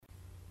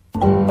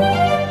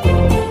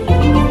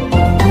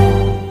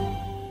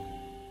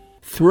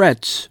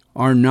Threats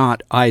are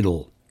not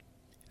idle.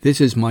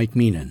 This is Mike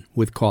Meenan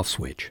with Cough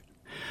Switch.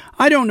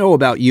 I don't know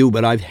about you,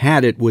 but I've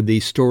had it with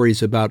these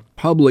stories about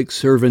public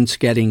servants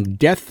getting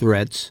death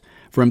threats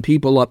from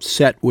people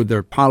upset with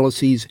their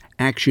policies,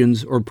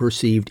 actions, or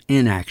perceived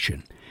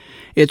inaction.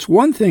 It's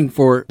one thing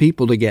for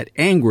people to get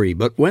angry,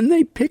 but when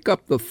they pick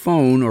up the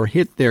phone or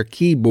hit their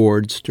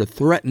keyboards to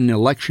threaten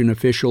election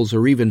officials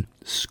or even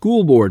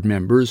school board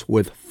members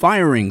with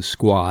firing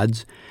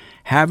squads,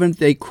 haven't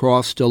they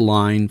crossed a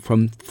line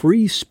from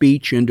free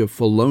speech into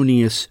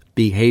felonious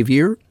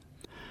behavior?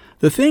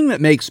 The thing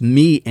that makes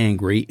me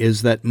angry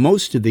is that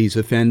most of these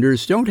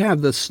offenders don't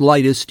have the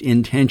slightest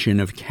intention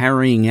of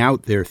carrying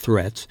out their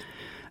threats.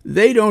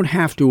 They don't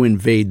have to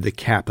invade the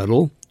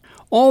Capitol.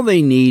 All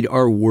they need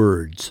are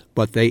words,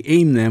 but they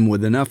aim them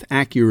with enough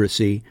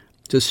accuracy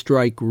to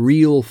strike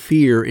real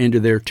fear into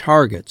their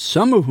targets,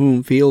 some of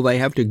whom feel they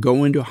have to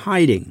go into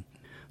hiding.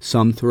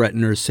 Some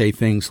threateners say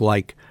things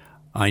like,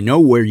 "I know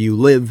where you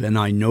live and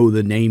I know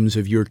the names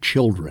of your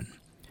children."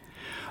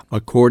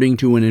 According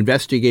to an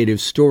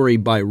investigative story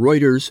by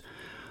Reuters,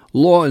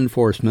 law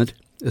enforcement,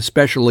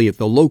 especially at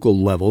the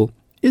local level,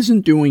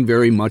 isn't doing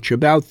very much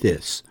about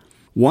this.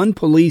 One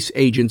police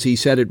agency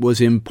said it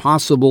was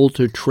impossible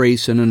to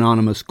trace an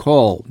anonymous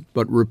call,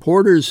 but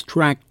reporters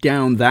tracked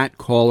down that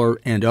caller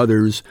and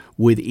others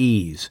with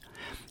ease.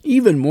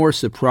 Even more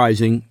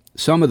surprising,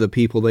 some of the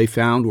people they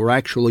found were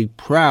actually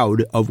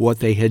proud of what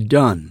they had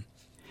done.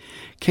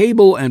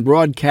 Cable and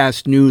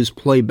broadcast news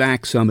play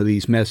back some of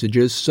these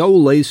messages, so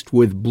laced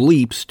with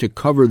bleeps to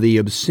cover the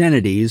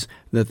obscenities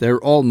that they're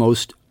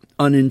almost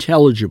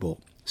unintelligible.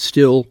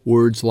 Still,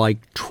 words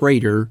like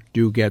traitor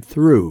do get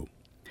through.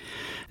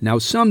 Now,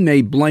 some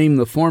may blame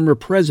the former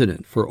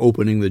president for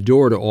opening the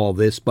door to all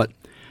this, but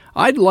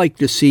I'd like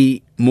to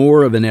see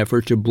more of an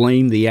effort to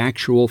blame the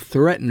actual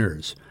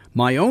threateners.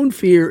 My own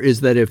fear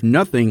is that if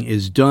nothing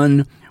is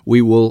done, we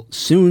will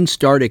soon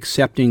start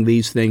accepting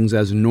these things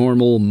as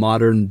normal,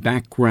 modern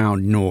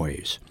background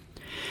noise.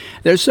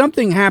 There's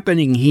something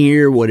happening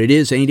here. What it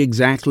is ain't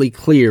exactly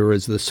clear,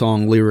 as the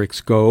song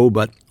lyrics go,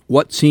 but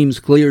what seems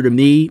clear to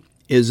me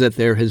is that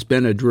there has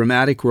been a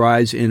dramatic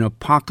rise in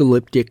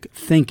apocalyptic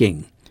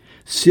thinking.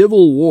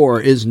 Civil war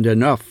isn't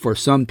enough for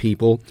some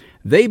people.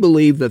 They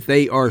believe that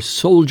they are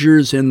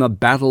soldiers in the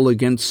battle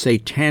against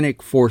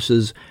satanic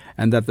forces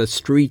and that the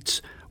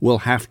streets will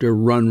have to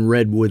run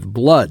red with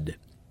blood.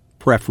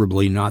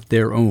 Preferably not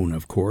their own,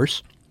 of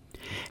course.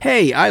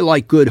 Hey, I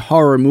like good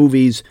horror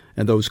movies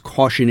and those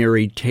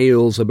cautionary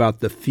tales about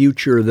the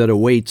future that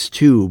awaits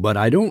too, but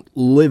I don't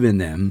live in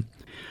them.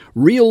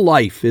 Real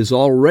life is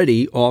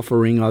already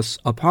offering us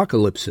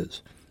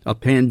apocalypses, a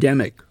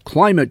pandemic,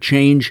 climate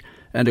change,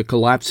 and a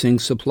collapsing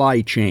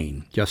supply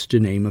chain, just to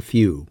name a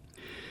few.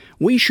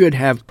 We should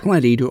have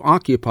plenty to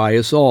occupy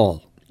us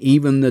all,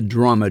 even the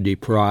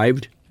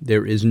drama-deprived.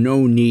 There is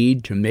no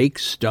need to make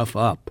stuff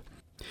up.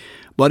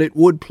 But it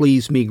would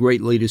please me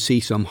greatly to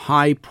see some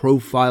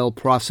high-profile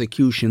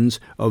prosecutions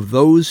of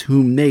those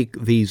who make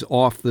these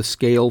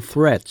off-the-scale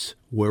threats,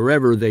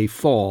 wherever they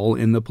fall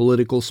in the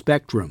political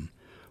spectrum.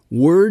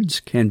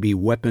 Words can be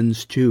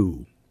weapons,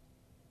 too.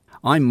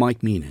 I'm Mike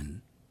Meenan.